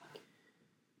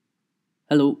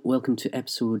Hello, welcome to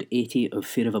episode 80 of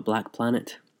Fear of a Black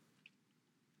Planet.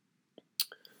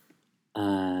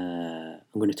 I'm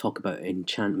going to talk about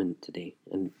enchantment today,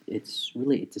 and it's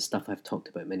related to stuff I've talked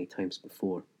about many times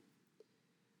before.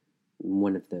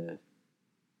 One of the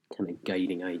kind of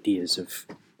guiding ideas of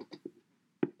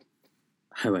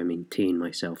how I maintain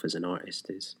myself as an artist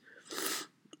is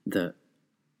that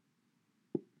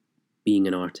being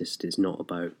an artist is not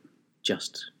about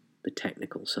just the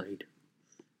technical side,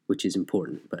 which is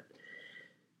important, but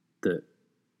that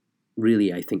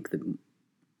really I think that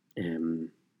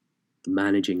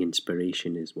managing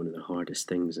inspiration is one of the hardest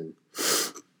things, and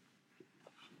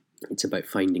it's about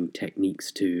finding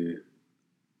techniques to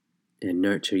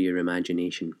nurture your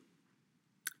imagination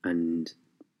and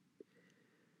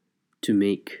to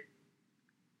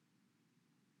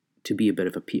be a bit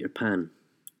of a Peter Pan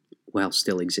while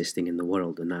still existing in the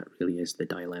world, and that really is the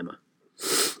dilemma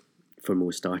for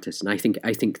most artists. And I think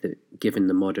that given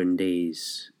the modern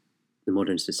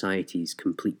society's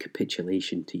complete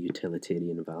capitulation to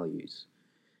utilitarian values,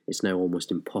 it's now almost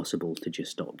impossible to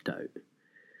just opt out.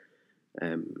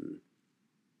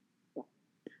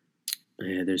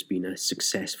 There's been a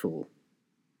successful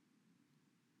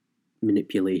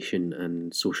manipulation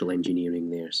and social engineering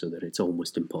there, so that it's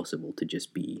almost impossible to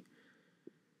just be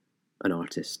an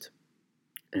artist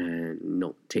and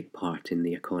not take part in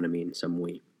the economy in some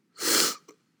way,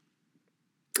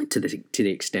 to the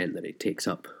extent that it takes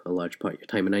up a large part of your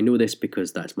time. And I know this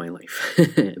because that's my life.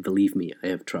 Believe me, I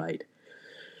have tried,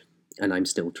 and I'm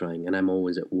still trying, and I'm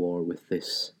always at war with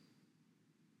this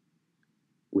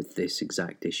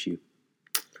exact issue.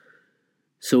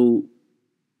 So,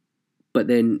 but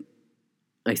then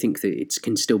I think that it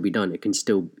can still be done. It's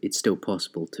still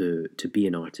possible to be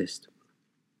an artist.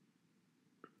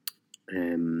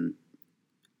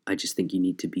 I just think you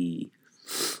need to be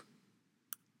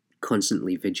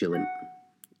constantly vigilant.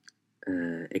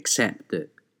 Accept that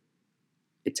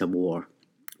it's a war.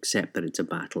 Accept that it's a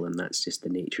battle, and that's just the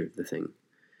nature of the thing.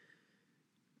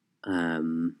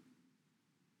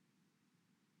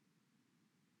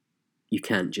 You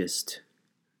can't just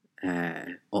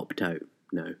opt out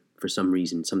now for some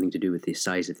reason, something to do with the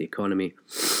size of the economy.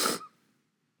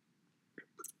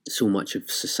 So much of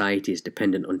society is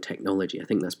dependent on technology. I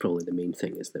think that's probably the main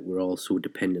thing, is that we're all so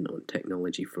dependent on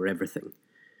technology for everything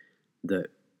that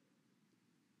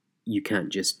you can't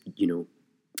just,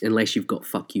 unless you've got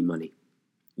fuck you money,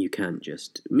 you can't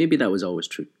just, maybe that was always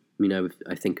true. I mean,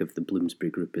 I think of the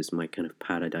Bloomsbury Group as my kind of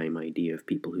paradigm idea of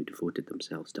people who devoted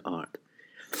themselves to art.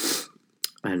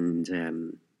 And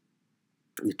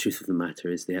the truth of the matter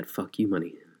is they had fuck you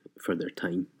money for their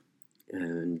time,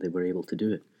 and they were able to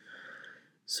do it.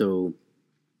 So,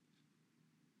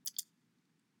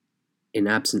 in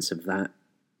absence of that,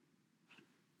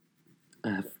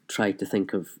 I've tried to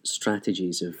think of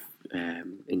strategies of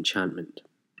enchantment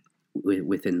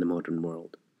within the modern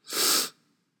world.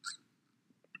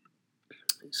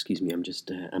 Excuse me,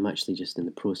 I'm actually just in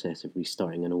the process of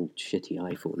restarting an old shitty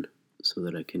iPhone so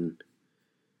that I can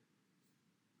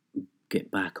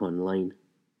get back online.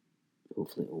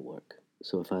 Hopefully it'll work.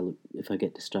 So if I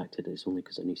get distracted, it's only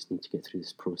because I need to get through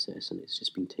this process, and it's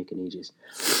just been taking ages.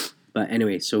 But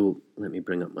anyway, so let me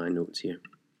bring up my notes here.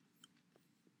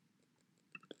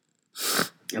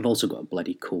 I've also got a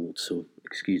bloody cold, so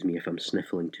excuse me if I'm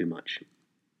sniffling too much.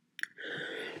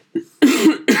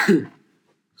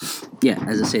 Yeah,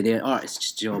 as I say, the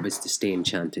artist's job is to stay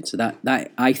enchanted. So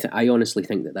I honestly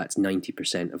think that that's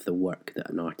 90% of the work that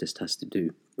an artist has to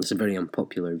do. It's a very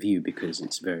unpopular view because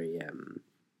it's very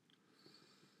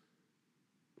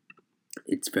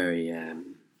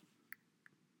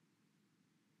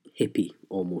hippie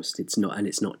almost. It's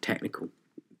not technical.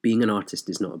 Being an artist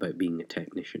is not about being a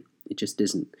technician. It just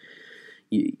isn't.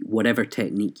 Whatever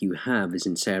technique you have is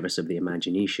in service of the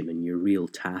imagination, and your real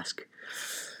task.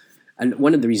 And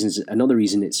another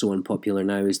reason it's so unpopular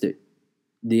now is that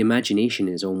the imagination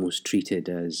is almost treated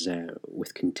as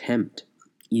with contempt.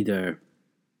 Either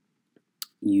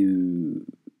you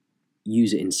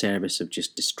use it in service of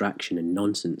just distraction and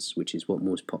nonsense, which is what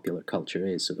most popular culture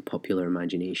is. So the popular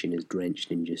imagination is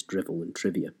drenched in just drivel and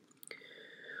trivia.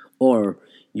 Or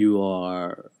you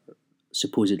are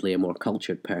supposedly a more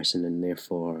cultured person, and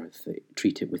therefore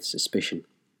treat it with suspicion.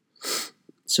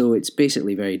 So it's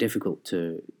basically very difficult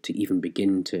to even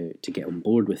begin to get on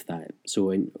board with that.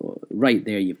 So right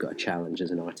there, you've got a challenge as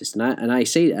an artist.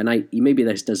 Maybe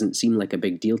this doesn't seem like a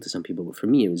big deal to some people, but for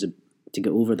me, it was to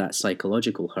get over that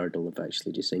psychological hurdle of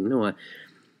actually just saying, no,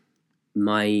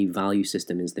 my value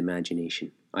system is the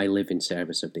imagination. I live in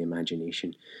service of the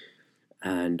imagination,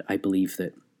 and I believe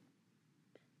that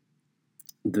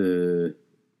the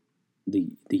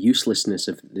uselessness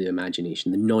of the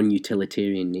imagination, the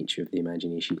non-utilitarian nature of the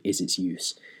imagination, is its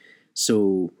use.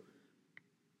 So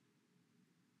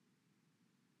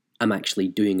I'm actually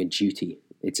doing a duty.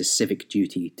 It's a civic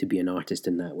duty to be an artist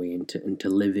in that way, and to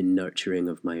live in nurturing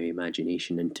of my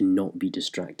imagination, and to not be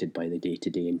distracted by the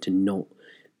day-to-day, and to not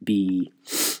be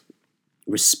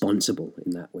responsible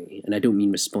in that way. And I don't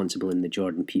mean responsible in the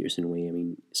Jordan Peterson way. I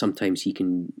mean, sometimes he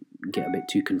can get a bit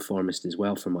too conformist as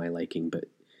well for my liking, but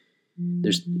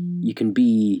you can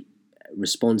be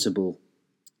responsible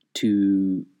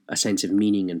to a sense of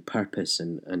meaning and purpose,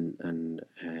 and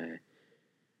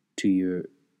to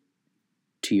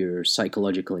your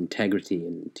psychological integrity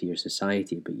and to your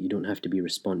society, but you don't have to be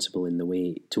responsible in the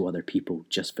way to other people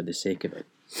just for the sake of it.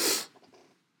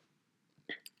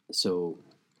 So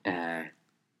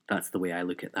that's the way I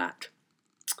look at that.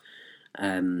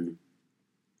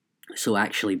 So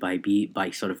actually, by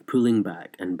sort of pulling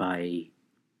back and by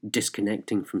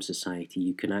disconnecting from society,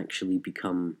 you can actually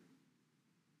become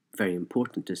very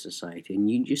important to society. And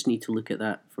you just need to look at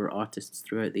that for artists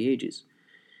throughout the ages.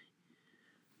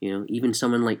 You know, even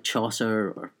someone like Chaucer,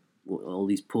 or all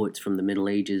these poets from the Middle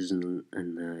Ages and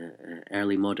the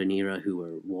early modern era who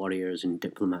were warriors and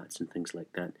diplomats and things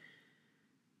like that,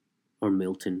 or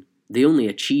Milton, they only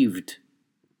achieved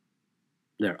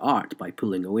their art by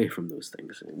pulling away from those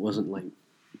things. It wasn't like,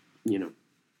 you know,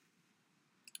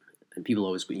 and people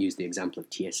always use the example of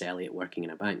T.S. Eliot working in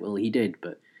a bank. Well, he did,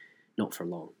 but not for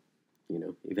long. You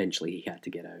know, eventually he had to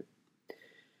get out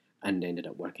and ended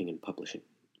up working in publishing.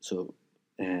 So,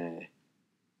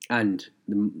 and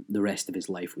the rest of his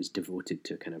life was devoted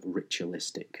to kind of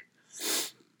ritualistic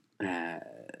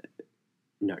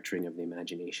nurturing of the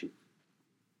imagination.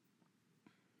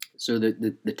 So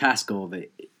the task of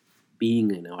it,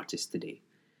 being an artist today,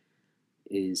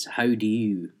 is how do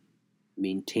you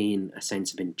maintain a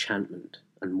sense of enchantment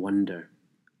and wonder.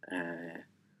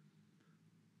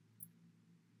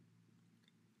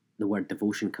 The word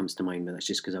devotion comes to mind, but that's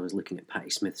just because I was looking at Patti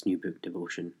Smith's new book,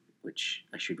 Devotion, which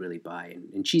I should really buy.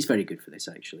 And she's very good for this,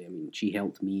 actually. I mean, she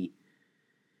helped me,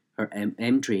 her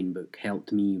M-Train book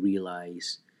helped me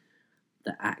realise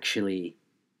that actually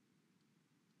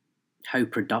how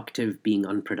productive being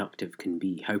unproductive can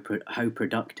be, how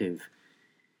productive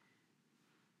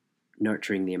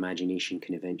nurturing the imagination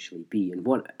can eventually be. And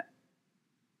what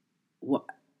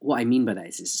I mean by that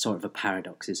is it's sort of a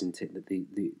paradox, isn't it? That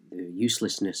the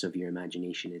uselessness of your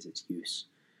imagination is its use.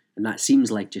 And that seems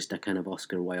like just a kind of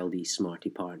Oscar Wilde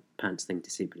smarty pants thing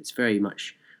to say, but it's very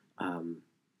much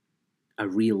a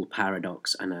real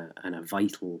paradox and a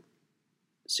vital,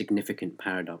 significant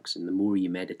paradox. And the more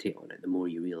you meditate on it, the more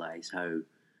you realise how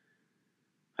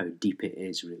deep it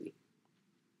is, really.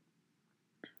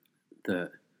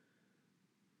 The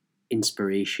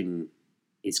inspiration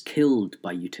is killed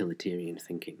by utilitarian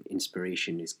thinking.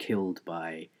 Inspiration is killed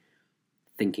by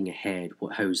thinking ahead.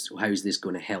 How's this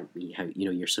going to help me? How, you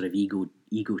know, your sort of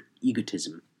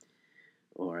egotism,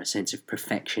 or a sense of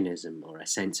perfectionism, or a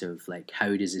sense of like,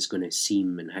 how is this going to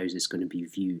seem and how is this going to be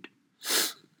viewed?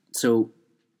 So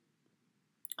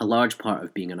a large part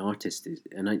of being an artist is,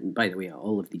 and by the way,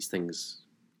 all of these things,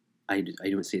 I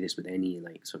don't say this with any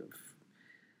like sort of,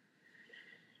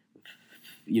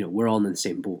 you know, we're all in the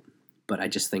same boat. But I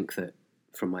just think that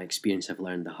from my experience, I've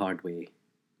learned the hard way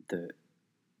that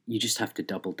you just have to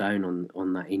double down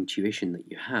on that intuition that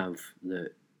you have,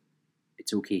 that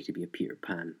it's okay to be a Peter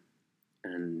Pan.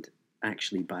 And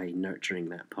actually, by nurturing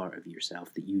that part of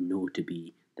yourself that you know to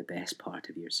be the best part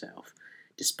of yourself,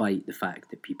 despite the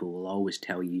fact that people will always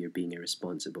tell you you're being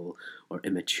irresponsible or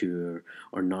immature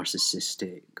or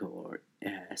narcissistic or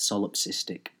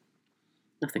solipsistic.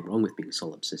 Nothing wrong with being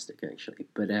solipsistic, actually.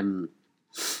 But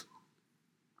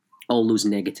all those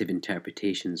negative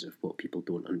interpretations of what people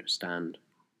don't understand.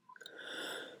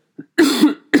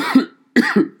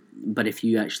 But if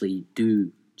you actually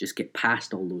do just get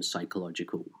past all those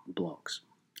psychological blocks,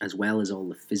 as well as all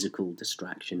the physical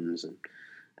distractions and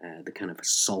the kind of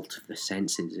assault of the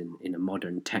senses in a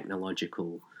modern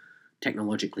technologically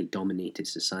dominated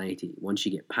society, once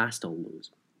you get past all those,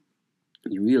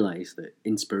 you realise that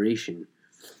inspiration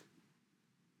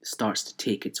starts to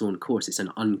take its own course. It's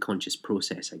an unconscious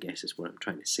process, I guess, is what I'm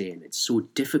trying to say, and it's so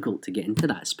difficult to get into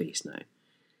that space now.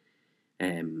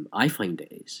 I find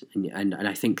it is, and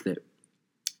I think that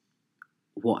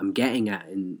what I'm getting at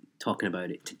in talking about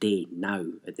it today, now,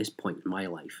 at this point in my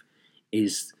life,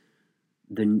 is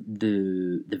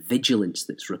the vigilance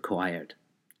that's required.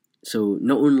 So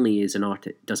not only does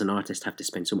an artist have to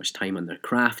spend so much time on their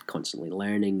craft, constantly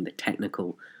learning the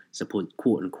technical, suppose,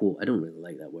 quote unquote, I don't really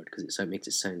like that word because it makes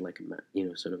it sound like a, you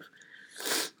know, sort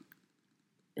of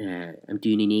I'm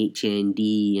doing an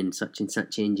HND in such and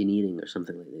such engineering or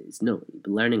something like that. It's no,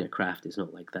 learning a craft is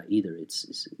not like that either.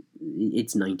 It's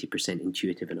 90%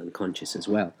 intuitive and unconscious as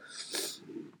well,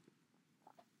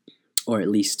 or at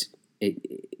least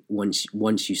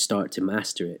once you start to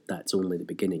master it, that's only the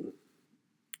beginning.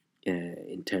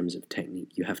 In terms of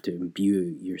technique, you have to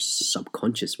imbue your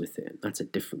subconscious with it, and that's a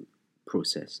different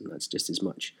process, and that's just as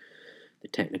much the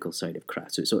technical side of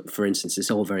craft. So for instance,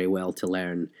 it's all very well to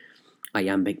learn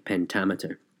iambic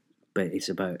pentameter, but it's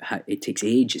about how it takes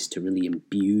ages to really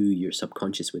imbue your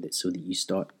subconscious with it, so that you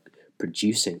start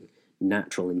producing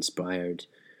natural, inspired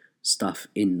stuff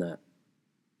in that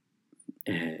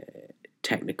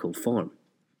technical form.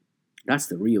 That's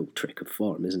the real trick of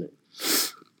form, isn't it?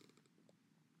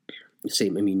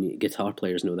 Same. I mean, guitar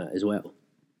players know that as well.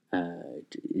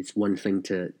 It's one thing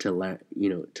to learn,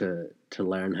 to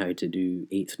learn how to do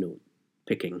eighth note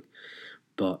picking,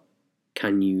 but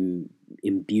can you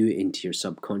imbue it into your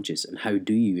subconscious? And how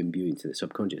do you imbue into the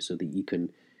subconscious so that you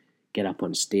can get up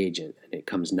on stage and it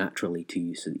comes naturally to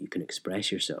you, so that you can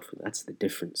express yourself? And that's the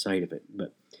different side of it.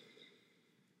 But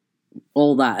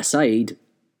all that aside,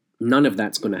 none of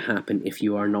that's going to happen if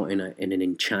you are not in an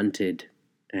enchanted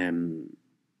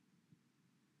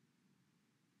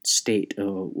state.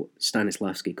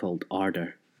 Stanislavski called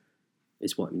ardor,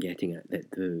 is what I'm getting at.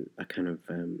 That a kind of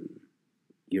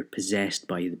you're possessed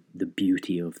by the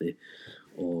beauty of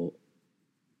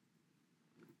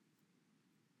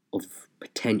of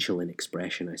potential and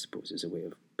expression, I suppose, is a way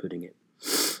of putting it.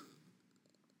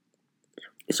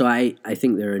 So I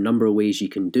think there are a number of ways you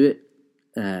can do it.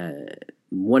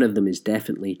 One of them is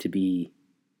definitely to be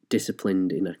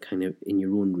disciplined in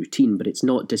your own routine, but it's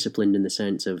not disciplined in the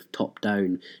sense of top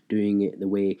down, doing it the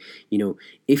way,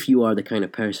 if you are the kind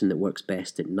of person that works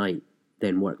best at night,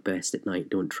 then work best at night.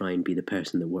 Don't try and be the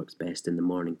person that works best in the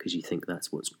morning, because you think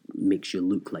that's what makes you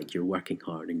look like you're working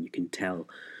hard, and you can tell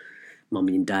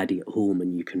mummy and daddy at home,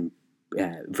 and you can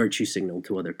virtue signal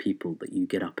to other people that you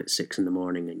get up at 6 a.m.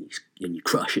 and you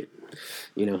crush it.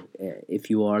 If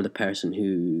you are the person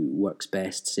who works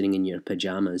best sitting in your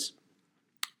pajamas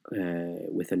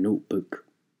with a notebook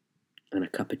and a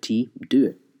cup of tea, do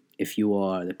it. If you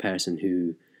are the person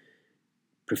who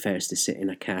prefers to sit in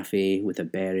a cafe with a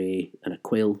beret and a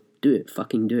quill, do it.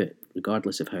 Fucking do it,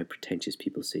 regardless of how pretentious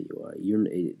people say you are.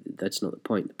 That's not the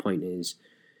point. The point is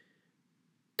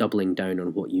doubling down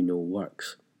on what you know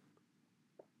works.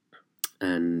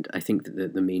 And I think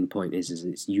that the main point is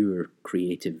it's your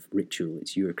creative ritual,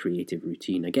 it's your creative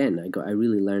routine. Again, I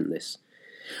really learned this.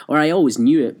 Or I always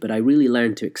knew it, but I really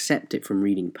learned to accept it from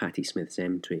reading Patti Smith's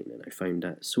M Train, and I found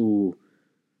that so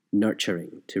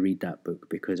nurturing to read that book,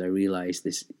 because I realised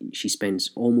she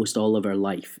spends almost all of her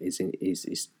life is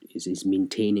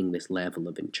maintaining this level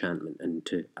of enchantment, and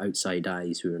to outside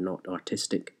eyes who are not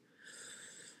artistic,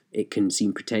 it can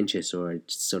seem pretentious or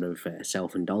sort of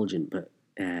self-indulgent, but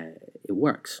it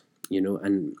works,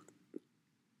 and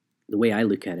the way I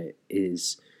look at it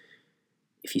is,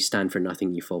 if you stand for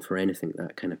nothing, you fall for anything.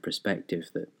 That kind of perspective,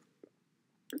 that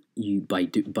you by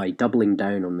doubling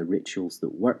down on the rituals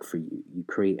that work for you, you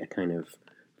create a kind of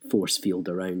force field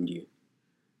around you,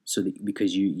 so that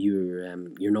because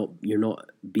you're not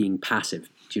being passive.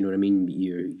 Do you know what I mean?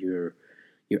 You're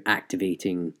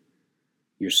activating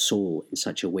your soul in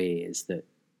such a way as that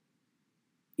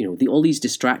all these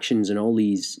distractions and all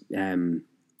these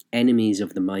enemies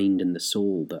of the mind and the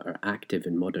soul that are active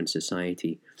in modern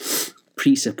society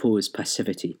presuppose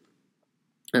passivity.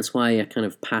 That's why a kind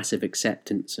of passive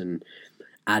acceptance and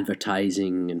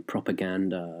advertising and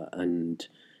propaganda and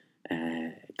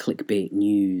clickbait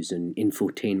news and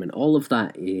infotainment, all of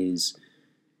that is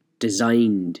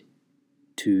designed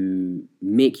to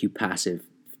make you passive,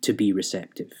 to be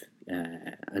receptive.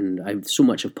 And so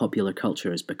much of popular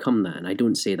culture has become that, and I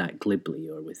don't say that glibly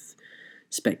or with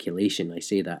speculation. I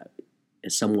say that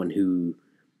as someone who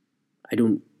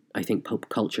I think pop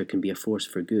culture can be a force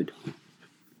for good.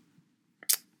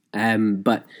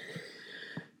 But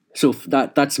so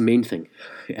that's the main thing,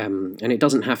 and it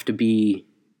doesn't have to be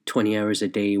 20 hours a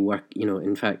day work.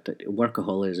 In fact,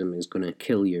 workaholism is going to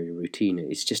kill your routine.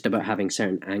 It's just about having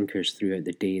certain anchors throughout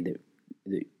the day that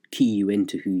key you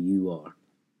into who you are,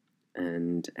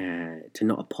 and to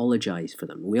not apologize for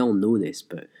them. We all know this,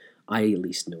 but I at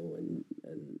least know, and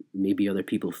maybe other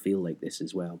people feel like this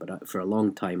as well. But for a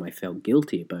long time, I felt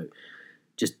guilty about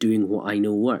just doing what I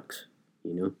know works.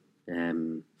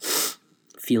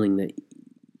 Feeling that,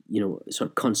 sort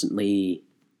of constantly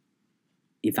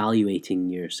evaluating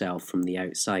yourself from the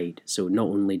outside. So not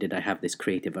only did I have this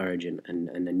creative urge and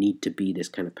a need to be this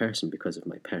kind of person because of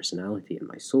my personality and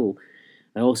my soul,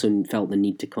 I also felt the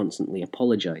need to constantly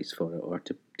apologise for it, or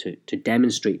to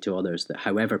demonstrate to others that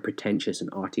however pretentious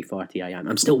and arty-farty I am,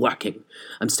 I'm still working.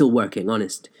 I'm still working,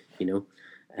 honest, you know.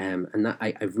 And that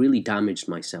I've really damaged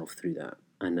myself through that,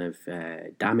 and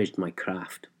I've damaged my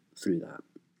craft through that,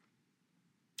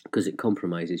 because it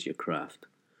compromises your craft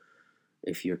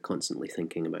if you're constantly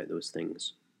thinking about those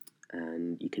things,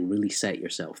 and you can really set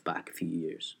yourself back a few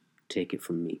years. Take it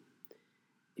from me.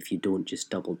 If you don't just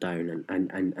double down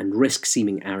and risk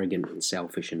seeming arrogant and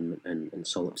selfish and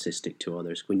solipsistic to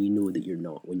others when you know that you're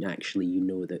not, when actually you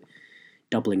know that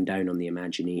doubling down on the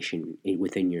imagination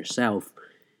within yourself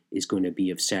is going to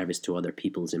be of service to other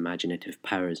people's imaginative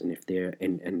powers. And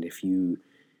if you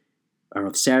are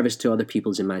of service to other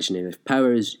people's imaginative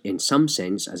powers, in some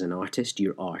sense, as an artist,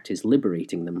 your art is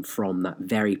liberating them from that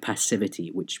very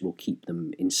passivity which will keep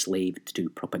them enslaved to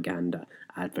propaganda,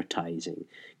 advertising,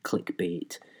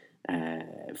 clickbait,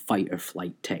 fight or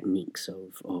flight techniques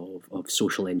of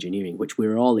social engineering, which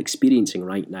we're all experiencing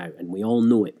right now, and we all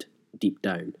know it deep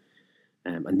down.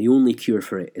 And the only cure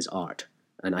for it is art.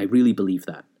 And I really believe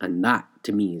that. And that,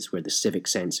 to me, is where the civic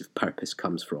sense of purpose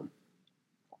comes from.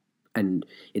 And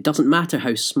it doesn't matter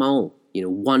how small,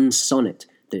 one sonnet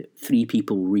that 3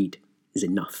 people read is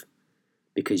enough,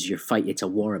 because it's a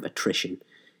war of attrition.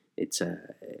 It's a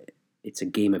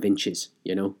game of inches,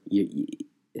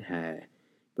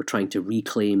 we're trying to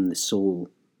reclaim the soul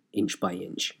inch by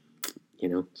inch,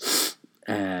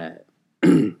 So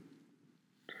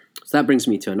that brings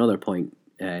me to another point.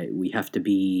 We have to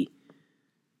be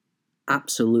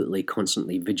absolutely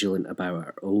constantly vigilant about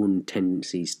our own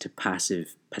tendencies to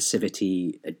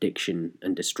passivity, addiction,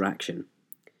 and distraction.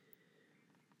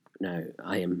 Now,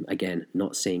 I am, again,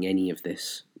 not saying any of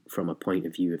this from a point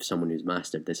of view of someone who's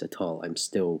mastered this at all. I'm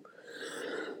still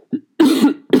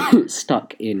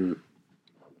stuck in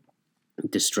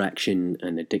distraction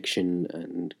and addiction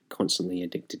and constantly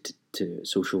addicted to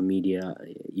social media,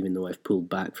 even though I've pulled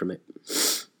back from it.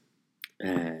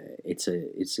 It's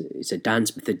a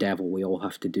dance with the devil we all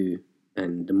have to do,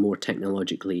 and the more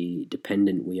technologically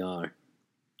dependent we are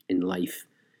in life,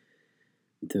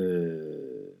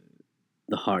 the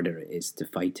harder it is to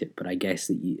fight it. But I guess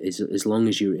that as long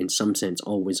as you're in some sense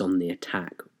always on the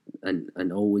attack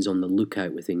and always on the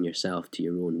lookout within yourself to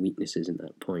your own weaknesses in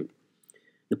that point.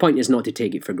 The point is not to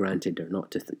take it for granted, or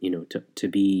not to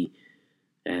be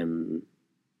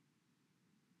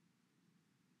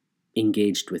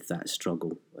engaged with that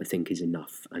struggle, I think, is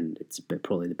enough, and it's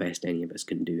probably the best any of us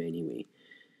can do anyway.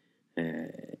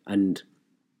 And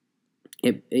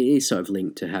it is sort of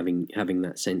linked to having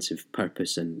that sense of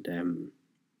purpose. And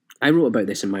I wrote about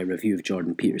this in my review of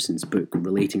Jordan Peterson's book,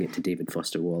 relating it to David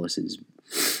Foster Wallace's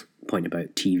point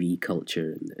about TV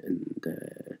culture and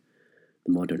the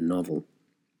modern novel.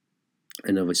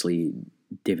 And obviously,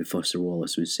 David Foster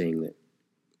Wallace was saying that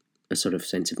a sort of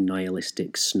sense of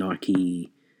nihilistic, snarky,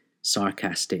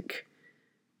 sarcastic,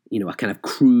 a kind of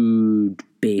crude,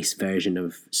 base version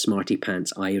of smarty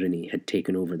pants irony had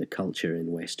taken over the culture in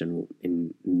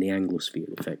the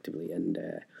Anglosphere, effectively. And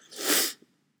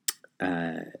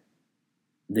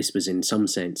this was, in some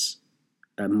sense,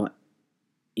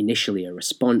 initially a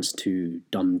response to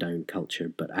dumbed down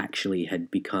culture, but actually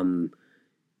had become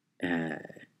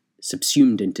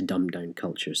subsumed into dumbed down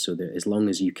culture. So that as long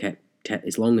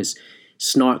as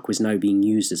snark was now being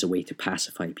used as a way to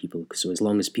pacify people, so as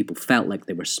long as people felt like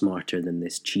they were smarter than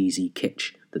this cheesy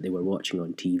kitsch that they were watching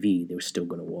on TV, they were still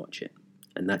going to watch it.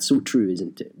 And that's so true,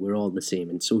 isn't it? We're all the same.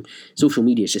 And so social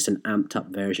media is just an amped up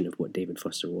version of what David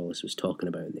Foster Wallace was talking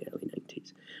about in the early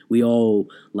 90s. We all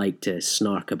like to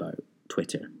snark about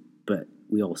Twitter, but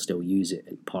we all still use it,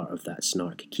 and part of that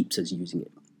snark keeps us using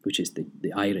it, which is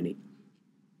the irony.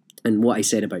 And what I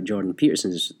said about Jordan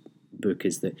Peterson's book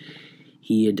is that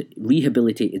he had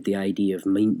rehabilitated the idea of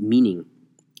meaning,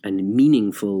 and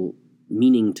meaningful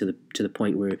meaning to the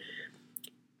point where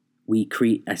we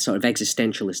create a sort of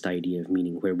existentialist idea of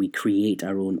meaning, where we create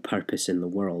our own purpose in the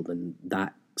world, and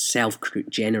that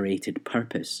self-generated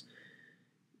purpose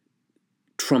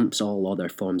trumps all other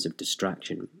forms of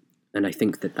distraction. And I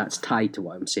think that that's tied to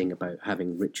what I'm saying about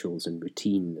having rituals and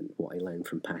routine, and what I learned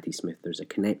from Patti Smith. There's a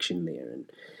connection there,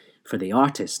 and for the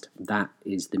artist, that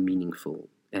is the meaningful.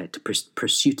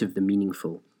 Pursuit of the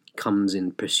meaningful comes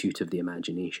in pursuit of the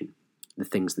imagination, the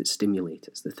things that stimulate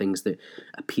us, the things that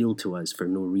appeal to us for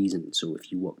no reason. So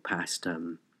if you walk past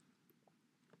a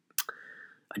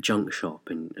junk shop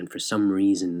and for some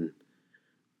reason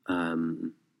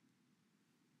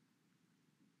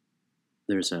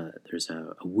there's a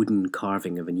wooden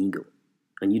carving of an eagle,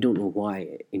 and you don't know why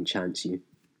it enchants you,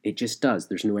 it just does.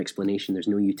 There's no explanation. There's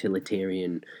no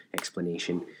utilitarian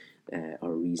explanation.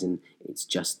 or reason. It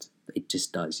just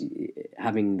does.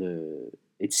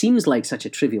 It seems like such a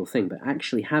trivial thing, but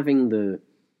actually having the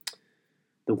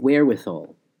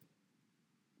wherewithal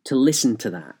to listen to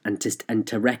that and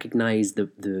to recognize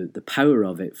the power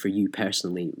of it for you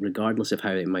personally, regardless of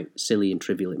how silly and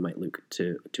trivial it might look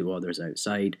to others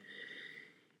outside.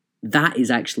 That is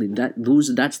actually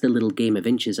that's the little game of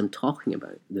inches I'm talking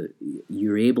about. That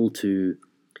you're able to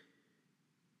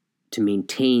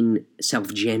maintain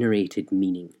self-generated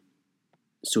meaning,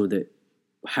 so that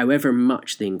however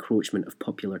much the encroachment of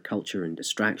popular culture and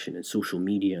distraction and social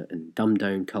media and dumbed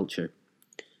down culture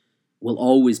will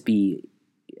always be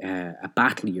a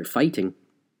battle you're fighting,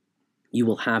 you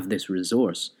will have this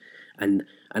resource. And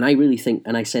I really think,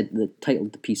 and I said the title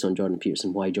of the piece on Jordan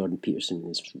Peterson,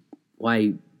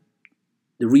 why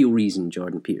the real reason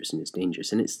Jordan Peterson is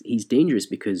dangerous. And he's dangerous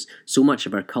because so much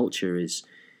of our culture is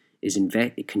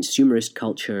consumerist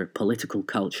culture, political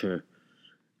culture,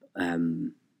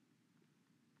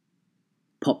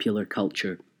 popular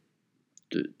culture,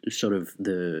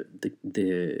 the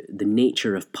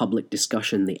nature of public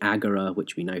discussion, the agora,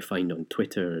 which we now find on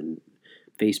Twitter and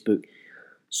Facebook.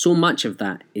 So much of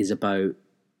that is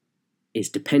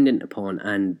dependent upon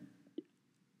and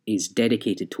is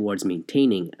dedicated towards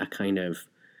maintaining a kind of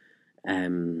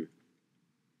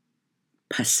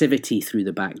passivity through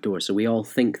the back door. So we all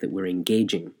think that we're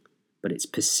engaging, but it's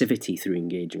passivity through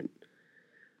engagement.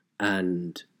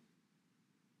 And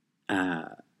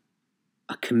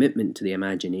a commitment to the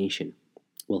imagination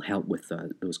will help with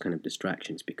those kind of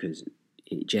distractions, because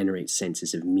it generates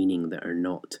senses of meaning that are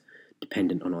not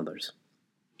dependent on others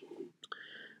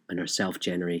and are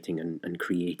self-generating and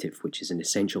creative, which is an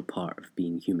essential part of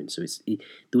being human. So it's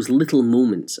those little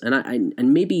moments,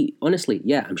 and maybe honestly,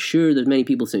 yeah, I'm sure there's many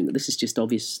people saying that this is just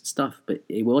obvious stuff, but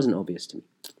it wasn't obvious to me.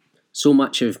 So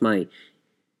much of my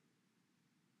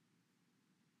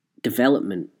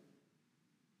development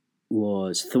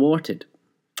was thwarted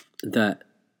that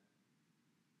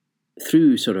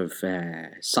through sort of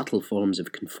subtle forms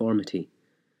of conformity,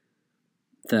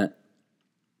 that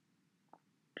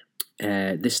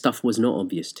this stuff was not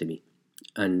obvious to me,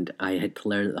 and I had to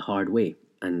learn it the hard way,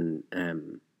 and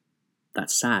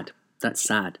that's sad. That's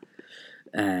sad,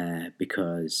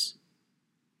 because,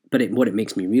 what it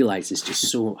makes me realize is just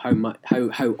so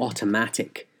how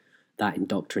automatic that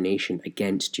indoctrination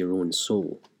against your own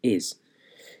soul is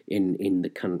in the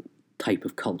kind of type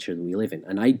of culture that we live in.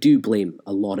 And I do blame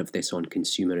a lot of this on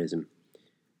consumerism,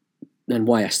 and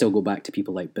why I still go back to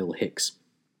people like Bill Hicks,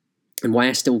 and why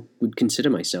I still would consider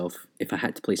myself, if I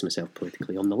had to place myself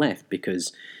politically, on the left,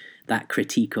 because that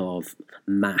critique of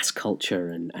mass culture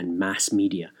and mass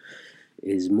media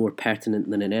is more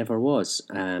pertinent than it ever was,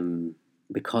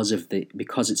 because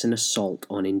it's an assault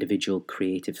on individual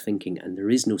creative thinking, and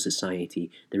there is no society,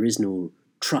 there is no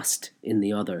trust in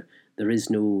the other, there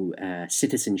is no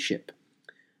citizenship,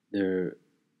 there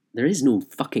is no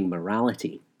fucking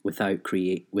morality without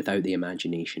the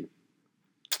imagination.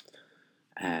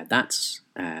 That's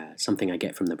something I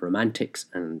get from the Romantics,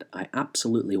 and I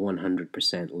absolutely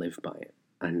 100% live by it.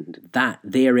 And that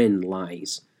therein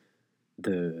lies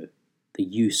the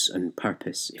use and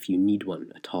purpose, if you need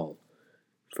one at all,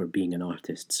 for being an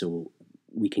artist. So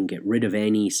we can get rid of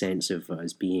any sense of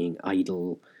us being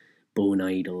idle, bone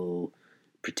idle,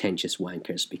 pretentious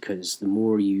wankers, because the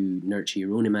more you nurture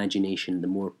your own imagination, the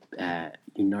more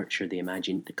you nurture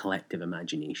the collective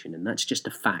imagination. And that's just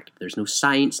a fact. There's no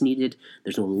science needed,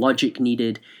 there's no logic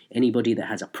needed. Anybody that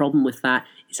has a problem with that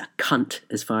is a cunt,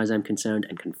 as far as I'm concerned,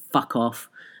 and can fuck off.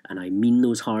 And I mean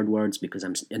those hard words, because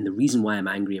and the reason why I'm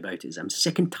angry about it is I'm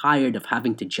sick and tired of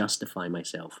having to justify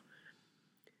myself.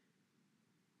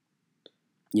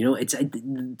 You know, it's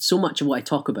so much of what I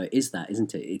talk about is that,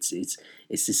 isn't it? It's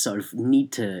this sort of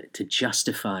need to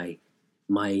justify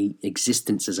my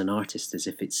existence as an artist, as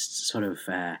if it's sort of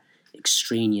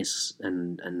extraneous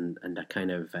and a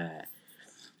kind of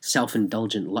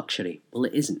self-indulgent luxury. Well,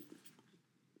 it isn't.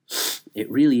 It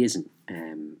really isn't.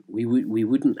 We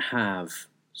wouldn't have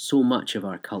so much of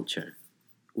our culture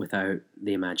without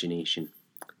the imagination,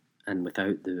 and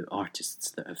without the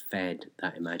artists that have fed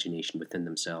that imagination within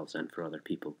themselves and for other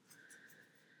people.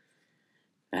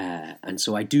 And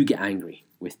so I do get angry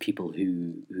with people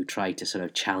who try to sort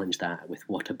of challenge that with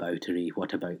whataboutery,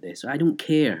 what about this? I don't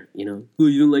care, you know. Oh,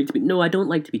 you don't like to be... No, I don't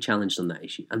like to be challenged on that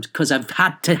issue. Because I've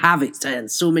had to have it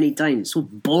so many times. It's so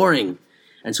boring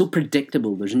and so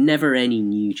predictable. There's never any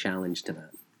new challenge to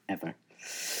that, ever.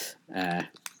 I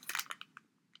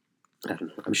don't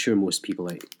know. I'm sure most people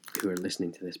who are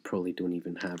listening to this probably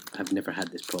have never had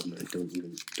this problem, and don't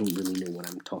really know what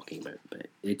I'm talking about. But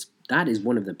that is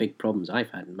one of the big problems I've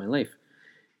had in my life,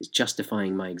 is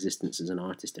justifying my existence as an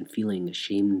artist and feeling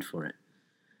ashamed for it.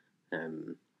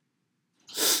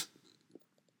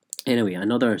 Anyway,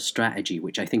 another strategy,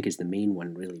 which I think is the main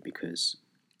one really, because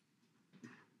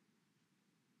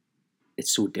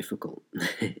it's so difficult,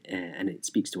 and it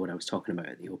speaks to what I was talking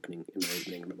about in my opening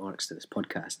remarks to this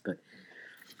podcast, but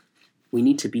we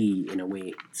need to be, in a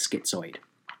way, schizoid.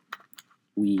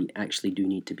 We actually do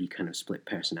need to be kind of split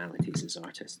personalities as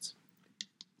artists.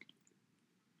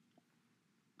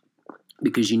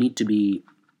 Because you need to be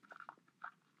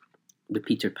the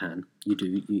Peter Pan.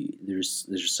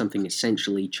 There's something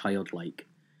essentially childlike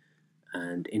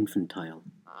and infantile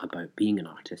about being an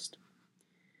artist.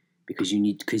 Because you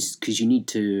need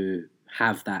to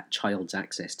have that child's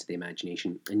access to the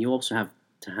imagination, and you also have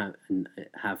to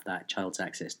have that child's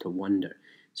access to wonder.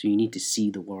 So you need to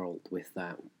see the world with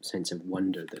that sense of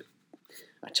wonder that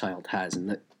a child has, and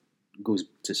that goes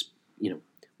to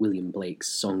William Blake's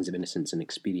Songs of Innocence and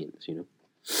Experience.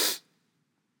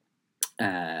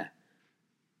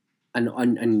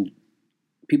 And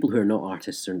people who are not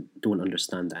artists don't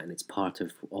understand that, and it's part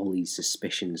of all these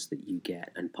suspicions that you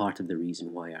get, and part of the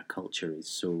reason why our culture is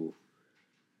so...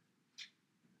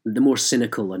 The more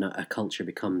cynical a culture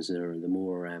becomes, or the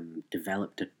more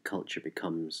developed a culture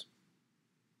becomes,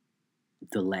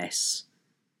 the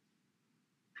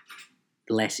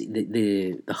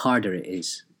harder it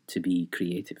is to be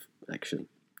creative, actually.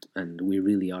 And we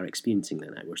really are experiencing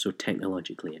that now. We're so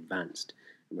technologically advanced,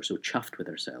 and we're so chuffed with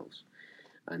ourselves.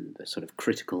 And the sort of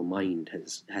critical mind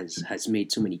has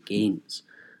made so many gains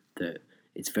that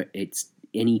it's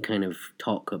any kind of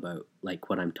talk about like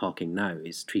what I'm talking now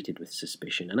is treated with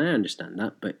suspicion, and I understand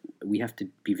that, but we have to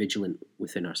be vigilant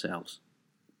within ourselves.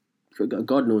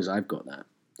 God knows I've got that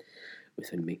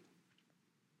within me,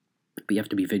 but you have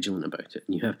to be vigilant about it.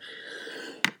 And you have,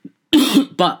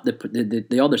 but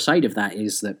the other side of that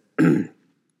is that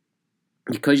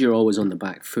because you're always on the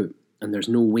back foot, and there's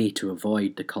no way to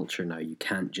avoid the culture now. You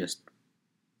can't just,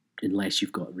 unless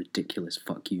you've got ridiculous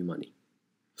fuck you money,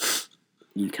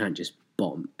 you can't just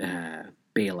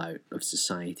bail out of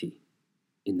society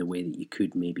in the way that you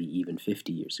could maybe even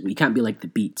 50 years ago. You can't be like the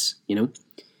Beats, in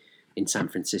San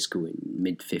Francisco in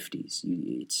mid-50s.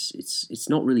 It's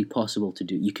not really possible to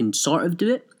do. You can sort of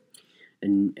do it,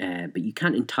 but you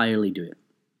can't entirely do it.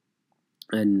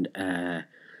 And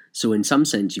so in some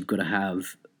sense, you've got to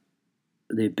have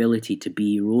the ability to be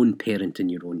your own parent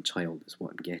and your own child, is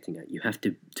what I'm getting at. You have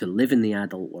to live in the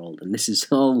adult world, and this is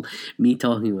all me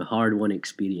talking about hard-won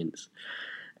experience,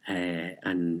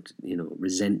 and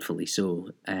resentfully so.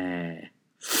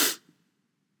 This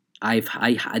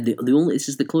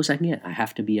is the closest I can get. I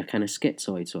have to be a kind of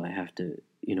schizoid, so I have to,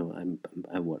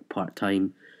 I work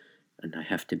part-time, and I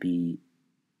have to be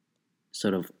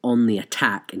sort of on the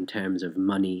attack in terms of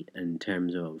money, in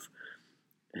terms of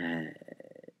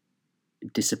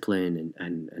discipline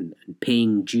and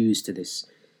paying dues to this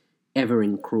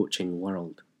ever-encroaching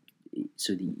world,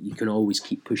 so that you can always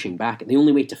keep pushing back. And the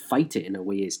only way to fight it, in a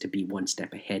way, is to be one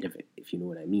step ahead of it, if you know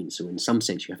what I mean. So in some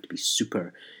sense, you have to be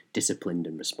super disciplined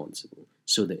and responsible,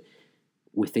 so that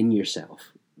within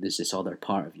yourself, there's this other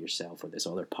part of yourself, or this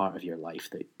other part of your life,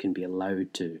 that can be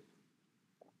allowed to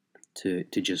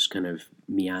just kind of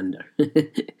meander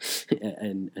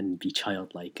and be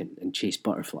childlike and chase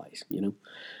butterflies,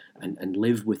 and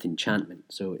live with enchantment.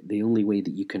 So the only way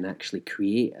that you can actually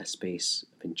create a space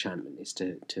of enchantment is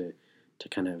to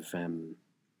kind of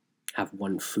have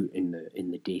one foot in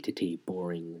the day-to-day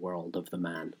boring world of the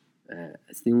man.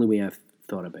 It's the only way I've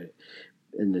thought about it.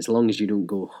 And as long as you don't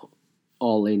go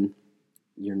all in,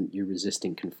 you're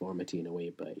resisting conformity in a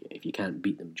way. But if you can't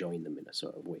beat them, join them in a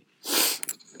sort of way.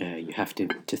 You have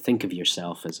to think of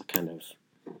yourself as a kind of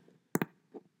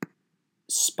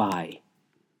spy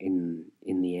in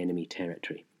the enemy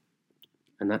territory,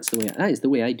 and that is the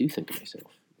way I do think of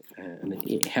myself, and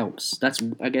it helps.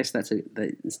 I guess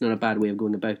it's not a bad way of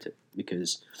going about it,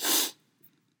 because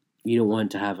you don't want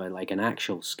to have an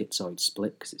actual schizoid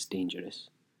split, because it's dangerous.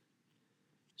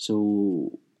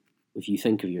 So if you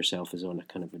think of yourself as on a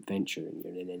kind of adventure, and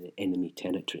you're in an enemy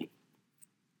territory,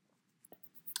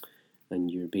 and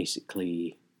you're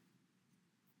basically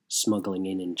smuggling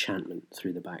in enchantment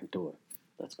through the back door.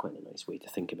 That's quite a nice way to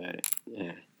think about it.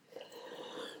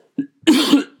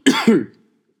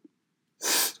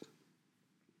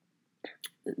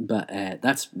 But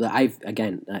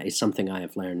that is something I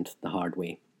have learned the hard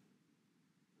way.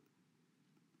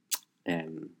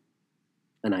 And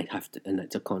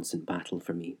it's a constant battle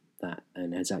for me,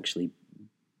 and has actually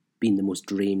been the most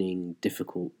draining,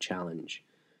 difficult challenge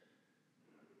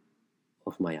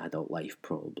of my adult life,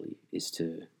 probably, is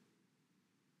to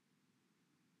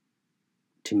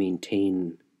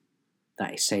maintain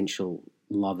that essential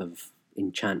love of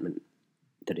enchantment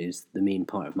that is the main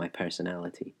part of my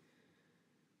personality.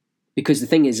 Because the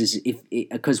thing is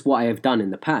because what I have done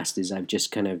in the past is I've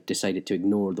just kind of decided to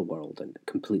ignore the world and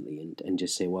completely and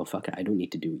just say, well, fuck it, I don't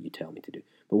need to do what you tell me to do.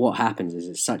 But what happens is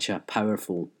it's such a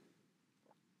powerful,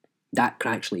 that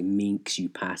actually makes you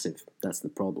passive. That's the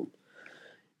problem.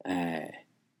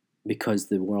 Because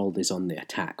the world is on the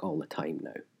attack all the time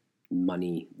now.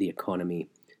 Money, the economy,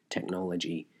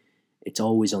 technology, it's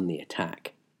always on the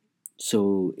attack.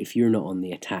 So if you're not on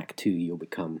the attack too, you'll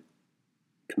become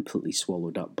completely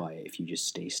swallowed up by it if you just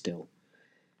stay still.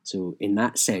 So in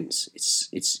that sense,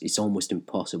 it's almost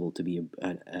impossible to be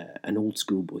an old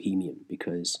school bohemian,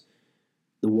 because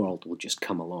the world will just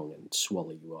come along and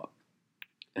swallow you up,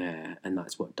 and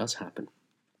that's what does happen.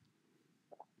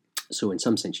 So in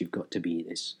some sense, you've got to be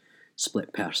this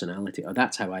split personality, or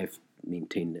that's how I've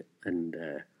maintained it, and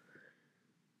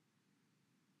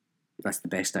that's the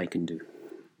best I can do.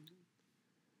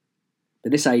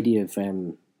 But this idea of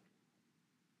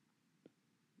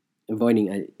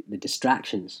avoiding the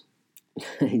distractions,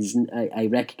 I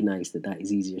recognise that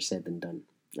is easier said than done.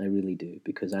 I really do,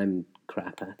 because I'm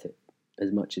crap at it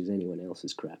as much as anyone else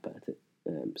is crap at it.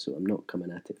 So I'm not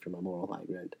coming at it from a moral high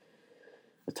ground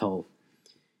at all.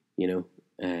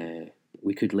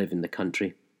 We could live in the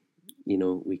country.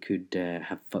 We could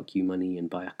have fuck you money and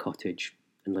buy a cottage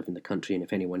and live in the country. And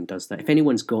if anyone does that, if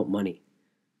anyone's got money,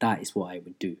 that is what I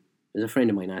would do. As a friend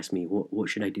of mine asked me, what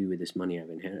should I do with this money I've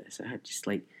inherited? I said, I'd just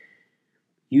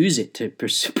use it to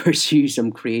pursue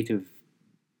some creative,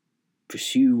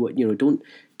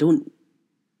 don't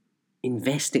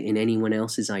invest it in anyone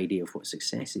else's idea of what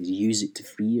success is. Use it to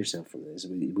free yourself from this.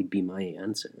 It would be my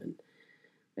answer.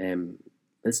 And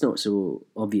it's not so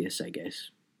obvious, I guess,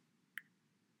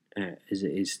 as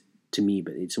it is to me,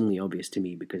 but it's only obvious to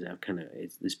me because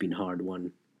it's been hard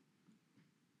won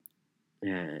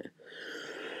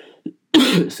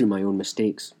through my own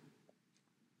mistakes.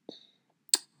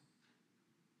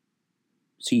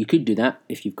 So you could do that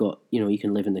if you've got, you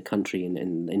can live in the country, and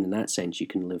in that sense you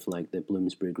can live like the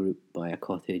Bloomsbury Group, buy a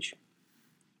cottage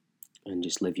and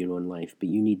just live your own life. But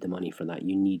you need the money for that.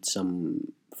 You need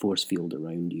some force field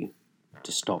around you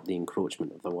to stop the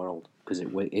encroachment of the world, because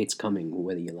it's coming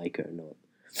whether you like it or not.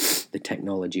 The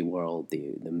technology world,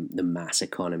 the mass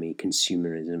economy,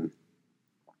 consumerism,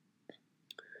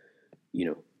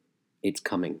 it's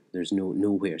coming. There's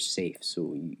nowhere safe.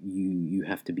 So you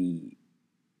have to be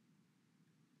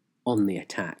on the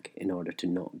attack in order to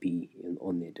not be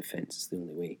on the defense. It's the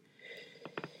only way.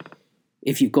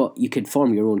 If you could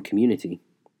form your own community,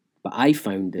 but I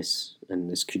found this, and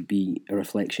this could be a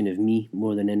reflection of me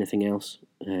more than anything else,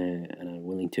 and I'm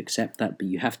willing to accept that, but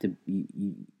you have to,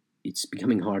 it's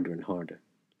becoming harder and harder.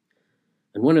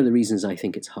 And one of the reasons I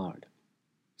think it's hard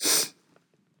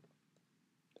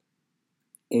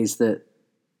is that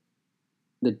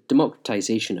the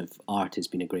democratization of art has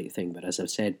been a great thing, but as I've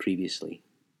said previously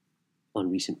on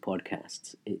recent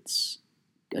podcasts, it's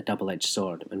a double-edged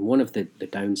sword. And one of the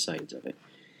downsides of it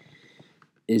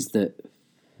is that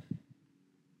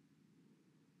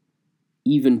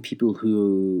even people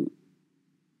who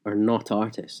are not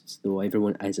artists, though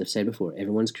everyone, as I've said before,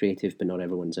 everyone's creative, but not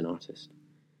everyone's an artist.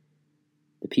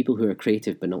 The people who are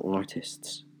creative but not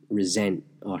artists resent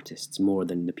artists more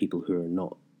than the people who are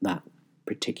not that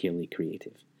particularly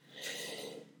creative.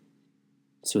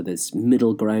 So this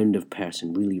middle ground of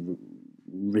person really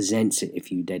resents it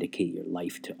if you dedicate your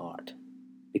life to art,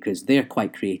 because they're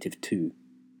quite creative too,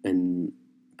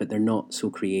 but they're not so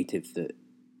creative that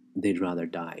they'd rather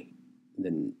die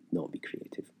than not be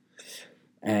creative.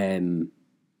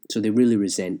 So they really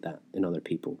resent that in other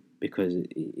people, because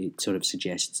it sort of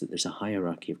suggests that there's a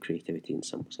hierarchy of creativity in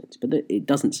some sense. But it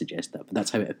doesn't suggest that, but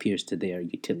that's how it appears to their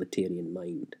utilitarian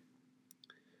mind.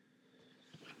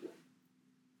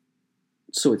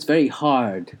 So it's very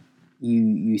hard.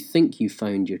 You think you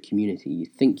found your community, you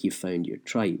think you found your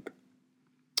tribe,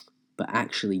 but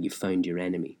actually you found your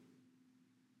enemy.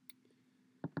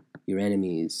 Your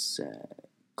enemy is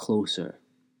closer.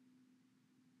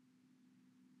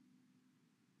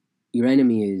 Your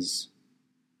enemy is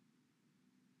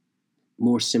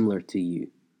more similar to you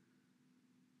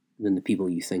than the people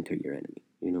you think are your enemy,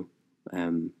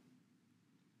 And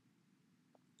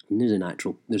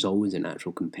there's always a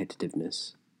natural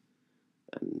competitiveness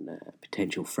and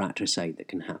potential fratricide that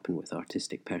can happen with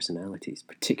artistic personalities,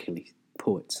 particularly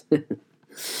poets.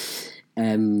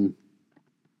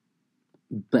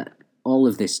 But all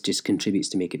of this just contributes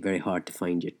to make it very hard to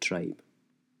find your tribe.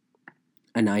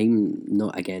 And I'm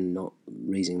not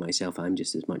raising myself. I'm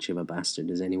just as much of a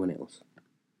bastard as anyone else.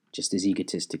 Just as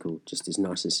egotistical, just as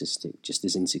narcissistic, just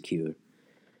as insecure.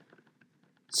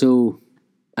 So,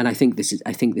 and I think this is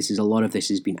a lot of this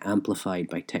has been amplified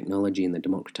by technology and the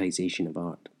democratization of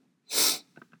art,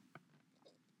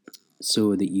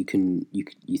 so that you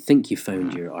think you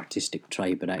found your artistic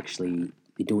tribe, but actually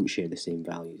they don't share the same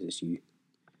values as you,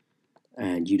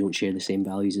 and you don't share the same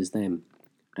values as them,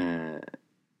 and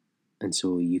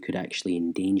so you could actually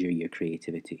endanger your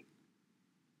creativity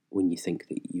when you think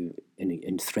that you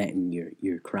and threaten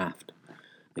your craft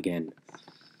again.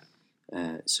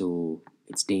 So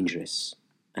it's dangerous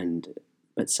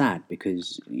but sad,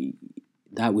 because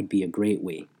that would be a great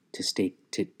way to stay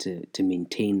to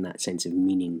maintain that sense of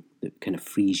meaning that kind of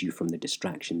frees you from the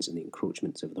distractions and the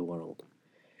encroachments of the world.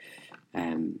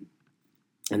 And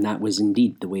that was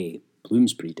indeed the way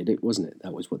Bloomsbury did it, wasn't it?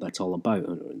 That was what that's all about,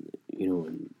 and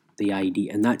the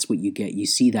idea, and that's what you get. You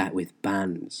see that with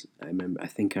bands. I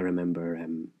remember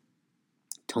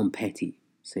Tom Petty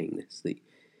saying this.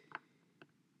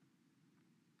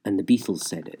 And the Beatles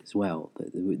said it as well.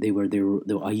 That they were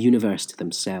a universe to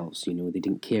themselves. They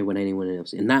didn't care what anyone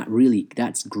else. And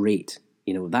that's great.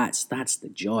 That's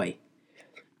the joy.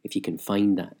 If you can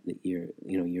find that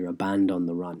you're a band on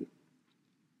the run.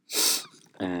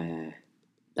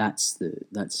 That's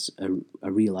a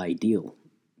real ideal,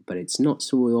 but it's not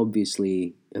so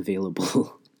obviously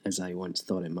available as I once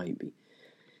thought it might be.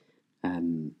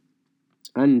 And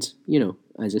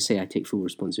as I say, I take full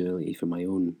responsibility for my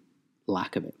own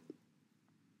lack of it.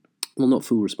 Well, not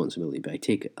full responsibility, but I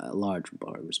take a large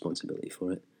part of responsibility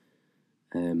for it.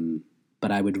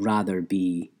 But I'd rather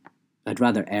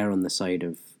err on the side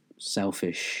of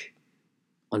selfish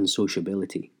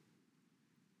unsociability,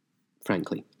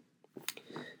 frankly,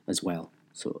 as well.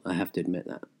 So I have to admit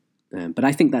that. But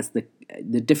I think that's the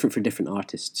different for different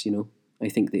artists. I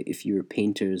think that if you're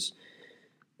painters,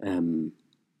 and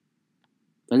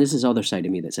this is the other side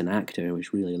of me that's an actor,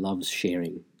 which really loves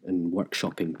sharing and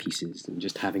workshopping pieces and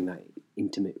just having that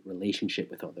intimate relationship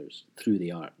with others through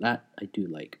the art. That I do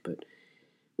like, but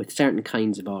with certain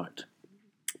kinds of art,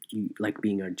 you like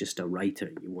being just a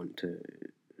writer. You want to,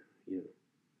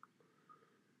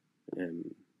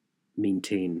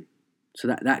 maintain. So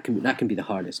that can be the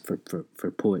hardest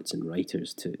for poets and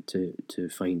writers to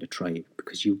find a tribe,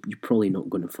 because you're probably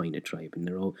not going to find a tribe, and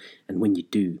when you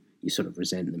do, you sort of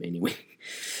resent them anyway.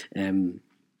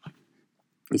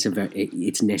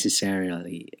 It's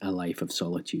necessarily a life of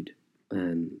solitude,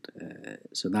 and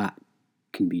so that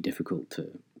can be difficult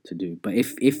to do. But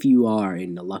if you are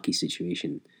in a lucky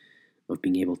situation of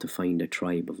being able to find a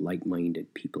tribe of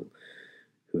like-minded people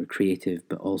who are creative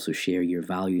but also share your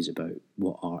values about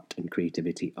what art and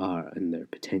creativity are and their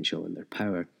potential and their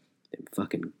power, then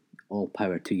fucking all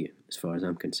power to you, as far as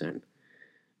I'm concerned.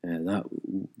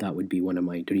 That would be one of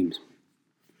my dreams.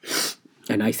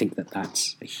 And I think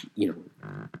that's it's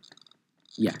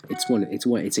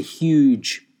a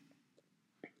huge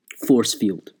force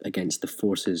field against the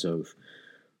forces of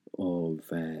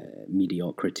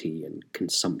mediocrity and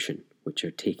consumption, which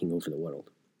are taking over the world.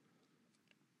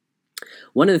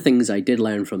 One of the things I did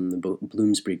learn from the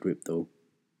Bloomsbury group, though,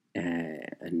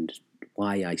 and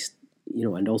why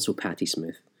and also Patti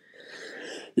Smith,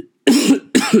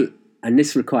 and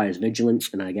this requires vigilance,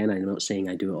 and again, I'm not saying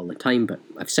I do it all the time, but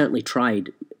I've certainly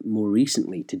tried more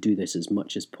recently to do this as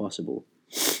much as possible,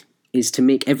 is to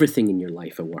make everything in your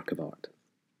life a work of art,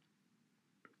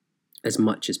 as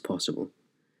much as possible,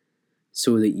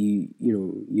 so that you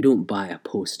don't buy a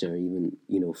poster even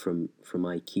from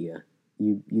IKEA.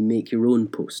 You make your own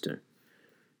poster.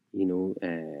 You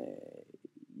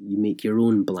make your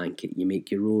own blanket. You make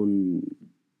your own.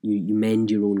 You mend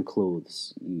your own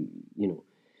clothes.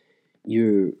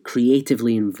 You're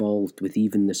creatively involved with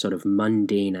even the sort of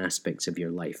mundane aspects of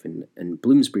your life, and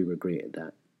Bloomsbury were great at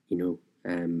that.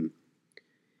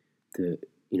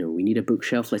 We need a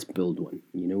bookshelf, let's build one.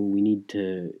 We need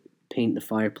to paint the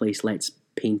fireplace, let's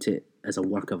paint it as a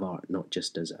work of art, not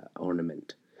just as an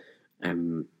ornament.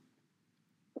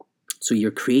 So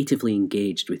you're creatively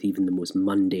engaged with even the most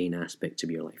mundane aspects of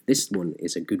your life. This one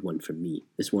is a good one for me.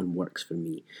 This one works for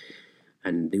me.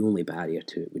 And the only barrier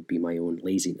to it would be my own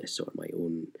laziness or my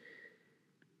own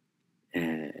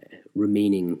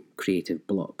remaining creative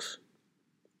blocks.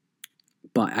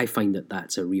 But I find that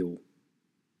that's a real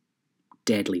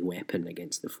deadly weapon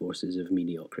against the forces of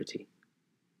mediocrity,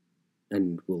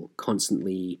 and will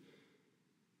constantly,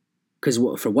 because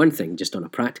for one thing, just on a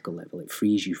practical level, it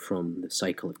frees you from the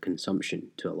cycle of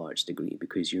consumption to a large degree,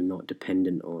 because you're not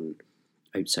dependent on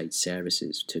outside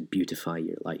services to beautify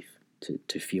your life,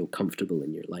 to feel comfortable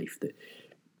in your life.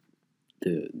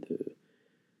 The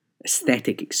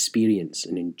aesthetic experience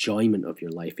and enjoyment of your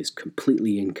life is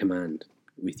completely in command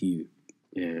with you.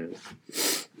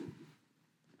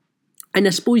 And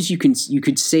I suppose you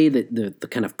could say that the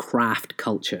kind of craft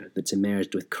culture that's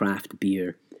emerged with craft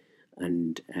beer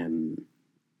and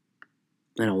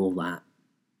all that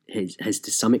has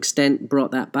to some extent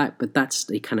brought that back, but that's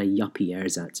a kind of yuppie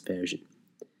ersatz version.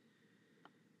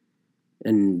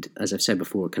 And as I've said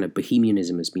before, kind of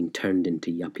bohemianism has been turned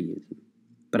into yuppieism.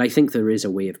 But I think there is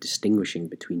a way of distinguishing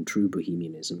between true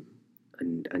bohemianism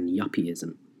and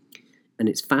yuppieism, and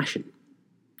it's fashion.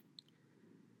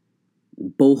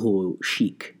 Boho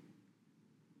chic.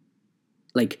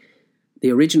 Like,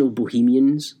 the original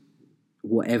bohemians,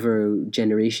 whatever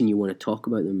generation you want to talk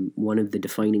about them, one of the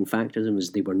defining factors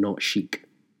was they were not chic.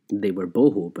 They were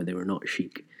boho, but they were not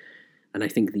chic. And I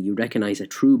think that you recognise a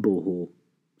true boho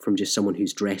from just someone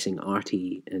who's dressing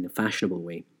arty in a fashionable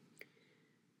way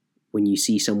when you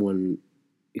see someone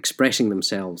expressing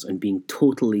themselves and being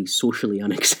totally socially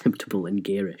unacceptable and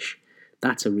garish.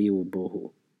 That's a real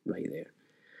boho right there.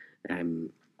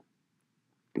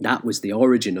 That was the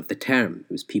origin of the term.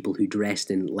 It was people who dressed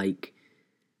in like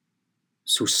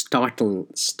so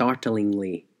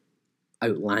startlingly,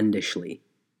 outlandishly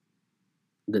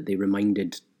that they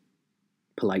reminded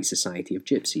polite society of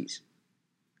gypsies.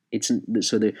 It's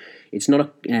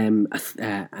not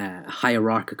a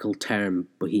hierarchical term,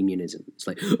 bohemianism. It's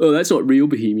like, oh, that's not real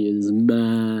bohemianism,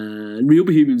 man. Real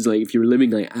bohemianism is like if you were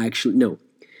living like actually. No,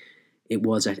 it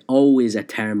was always a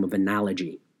term of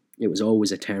analogy. It was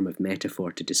always a term of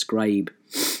metaphor to describe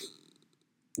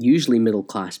usually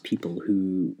middle-class people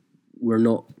who were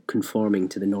not conforming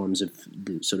to the norms of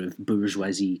the sort of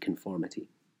bourgeoisie conformity.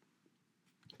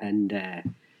 And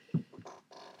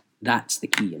that's the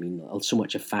key. I mean, so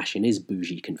much of fashion is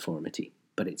bougie conformity,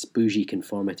 but it's bougie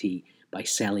conformity by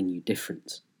selling you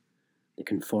difference, the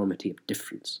conformity of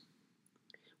difference.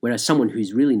 Whereas someone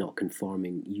who's really not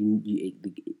conforming,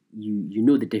 you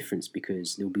know the difference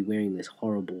because they'll be wearing this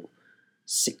horrible,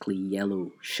 sickly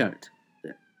yellow shirt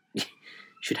that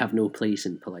should have no place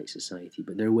in polite society,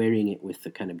 but they're wearing it with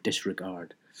the kind of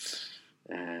disregard.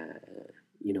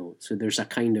 So there's a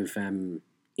kind of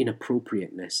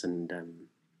inappropriateness and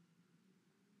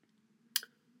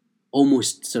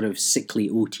almost sort of sickly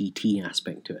OTT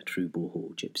aspect to a true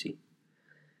boho gypsy.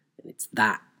 And it's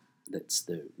that's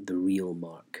the real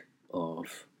mark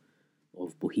of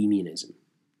bohemianism.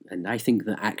 And I think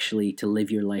that actually to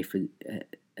live your life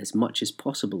as much as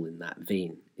possible in that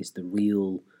vein is the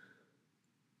real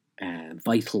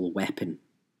vital weapon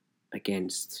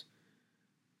against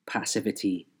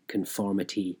passivity,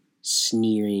 conformity,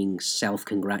 sneering,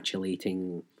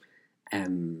 self-congratulating,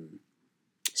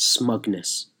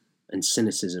 smugness and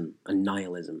cynicism and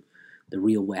nihilism. The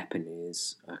real weapon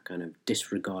is a kind of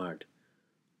disregard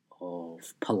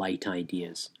of polite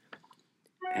ideas.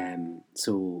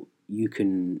 So you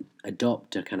can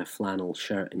adopt a kind of flannel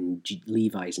shirt and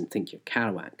Levi's and think you're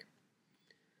Kerouac.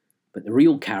 But the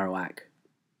real Kerouac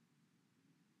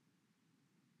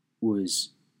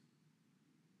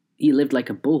he lived like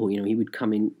a boho. He would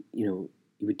come in, he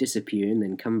would disappear and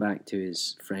then come back to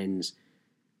his friends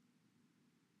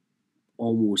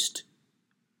almost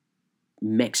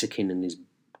Mexican in his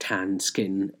tanned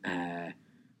skin,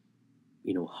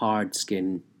 hard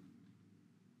skin,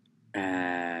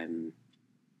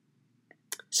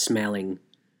 smelling,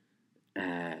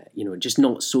 just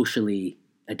not socially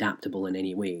adaptable in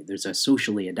any way. There's a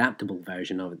socially adaptable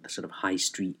version of it, the sort of high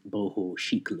street boho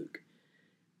chic look,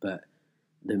 but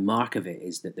the mark of it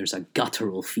is that there's a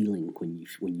guttural feeling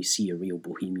when you see a real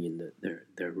bohemian that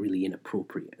they're really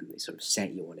inappropriate and they sort of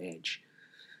set you on edge,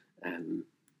 and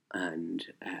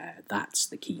that's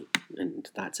the key. And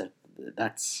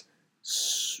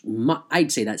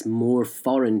I'd say that's more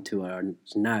foreign to our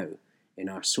now in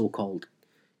our so-called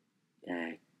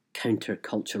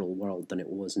counter-cultural world than it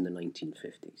was in the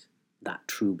 1950s. That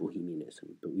true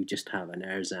bohemianism, but we just have an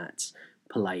ersatz,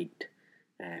 polite,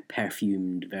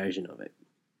 perfumed version of it.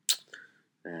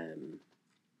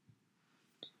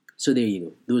 So there you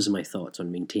go. Those are my thoughts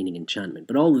on maintaining enchantment.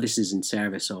 But all of this is in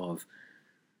service of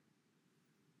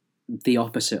the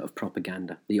opposite of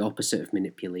propaganda, the opposite of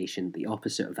manipulation, the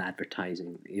opposite of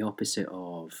advertising, the opposite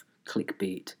of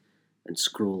clickbait and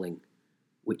scrolling,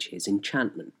 which is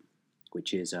enchantment,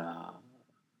 which is a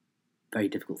very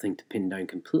difficult thing to pin down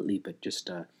completely, but just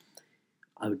I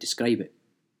would describe it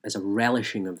as a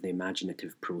relishing of the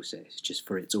imaginative process, just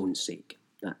for its own sake.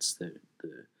 That's the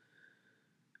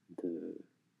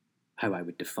how I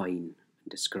would define and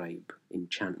describe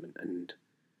enchantment. And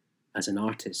as an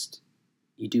artist,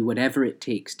 you do whatever it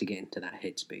takes to get into that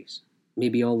headspace.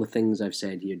 Maybe all the things I've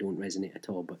said here don't resonate at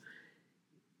all, but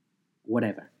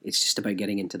whatever. It's just about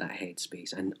getting into that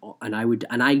headspace, and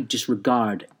I just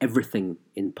regard everything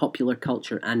in popular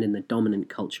culture and in the dominant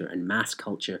culture and mass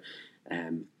culture.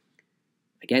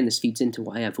 Again, this feeds into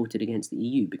why I voted against the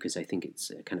EU, because I think it's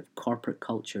a kind of corporate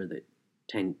culture that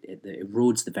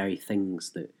erodes the very things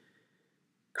that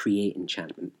create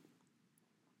enchantment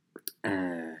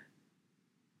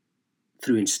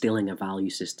through instilling a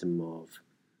value system of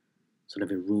sort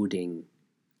of eroding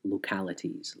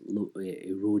localities,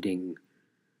 eroding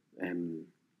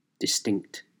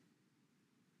distinct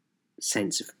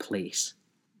sense of place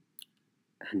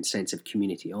and sense of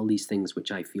community, all these things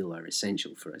which I feel are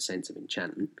essential for a sense of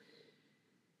enchantment.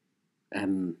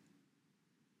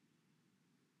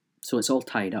 So it's all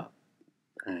tied up,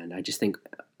 and I just think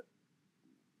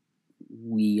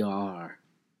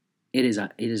it is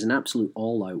an absolute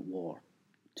all-out war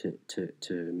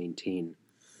to maintain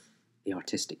the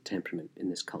artistic temperament in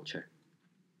this culture,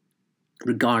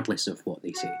 regardless of what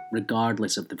they say,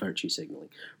 regardless of the virtue signaling,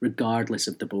 regardless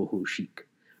of the boho chic,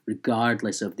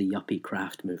 regardless of the yuppie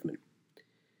craft movement.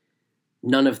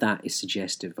 None of that is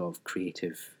suggestive of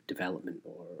creative development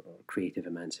or creative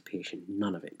emancipation.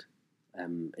 None of it.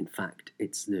 In fact,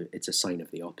 it's a sign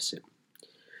of the opposite.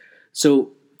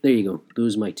 So there you go.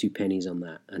 Those are my 2 pennies on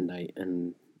that. And I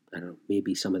don't know,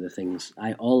 maybe some of the things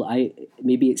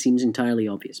maybe it seems entirely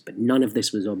obvious, but none of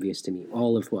this was obvious to me.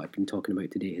 All of what I've been talking about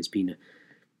today has been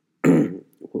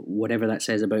whatever that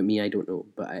says about me, I don't know,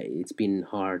 but it's been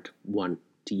hard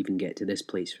to even get to this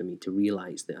place for me to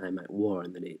realize that I'm at war,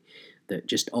 and that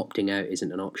just opting out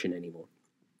isn't an option anymore.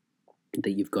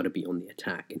 That you've got to be on the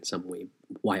attack in some way,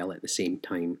 while at the same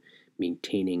time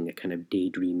maintaining a kind of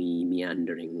daydreamy,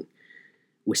 meandering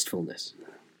wistfulness.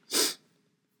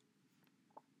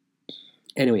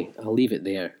 Anyway, I'll leave it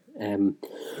there.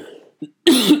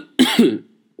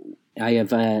 I have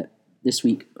this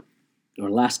week, or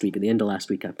last week, at the end of last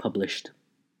week, I published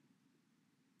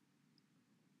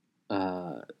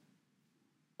a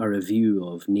review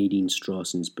of Nadine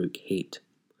Strawson's book Hate: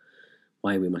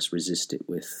 Why We Must Resist It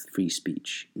with Free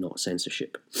Speech, Not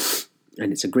Censorship.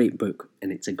 And it's a great book,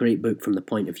 and it's a great book from the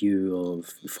point of view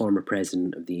of the former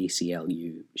president of the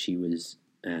ACLU. She was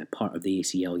part of the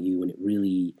ACLU, and it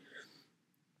really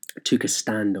took a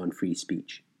stand on free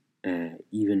speech,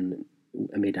 even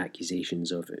amid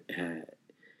accusations of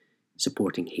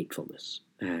supporting hatefulness.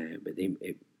 But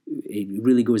it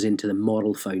really goes into the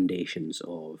moral foundations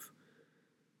of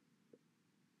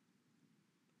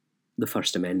the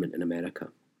First Amendment in America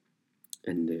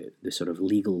and the sort of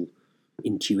legal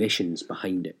intuitions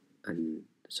behind it and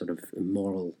sort of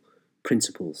moral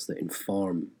principles that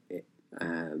inform it,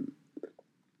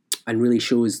 and really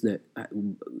shows that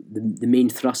the main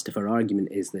thrust of her argument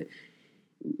is that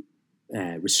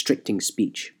restricting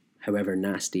speech, however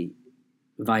nasty,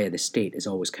 via the state is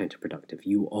always counterproductive.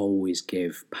 You always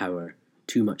give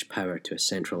too much power to a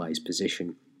centralized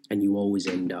position, and you always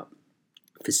end up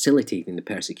facilitating the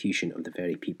persecution of the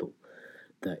very people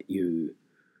that you're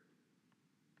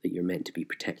meant to be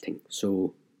protecting.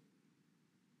 So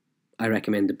I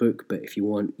recommend the book, but if you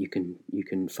want, you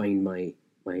can find my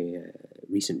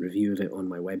recent review of it on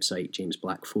my website,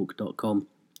 jamesblackfolk.com.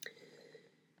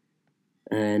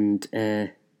 And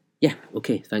yeah,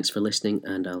 okay, thanks for listening,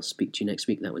 and I'll speak to you next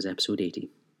week. That was episode 80.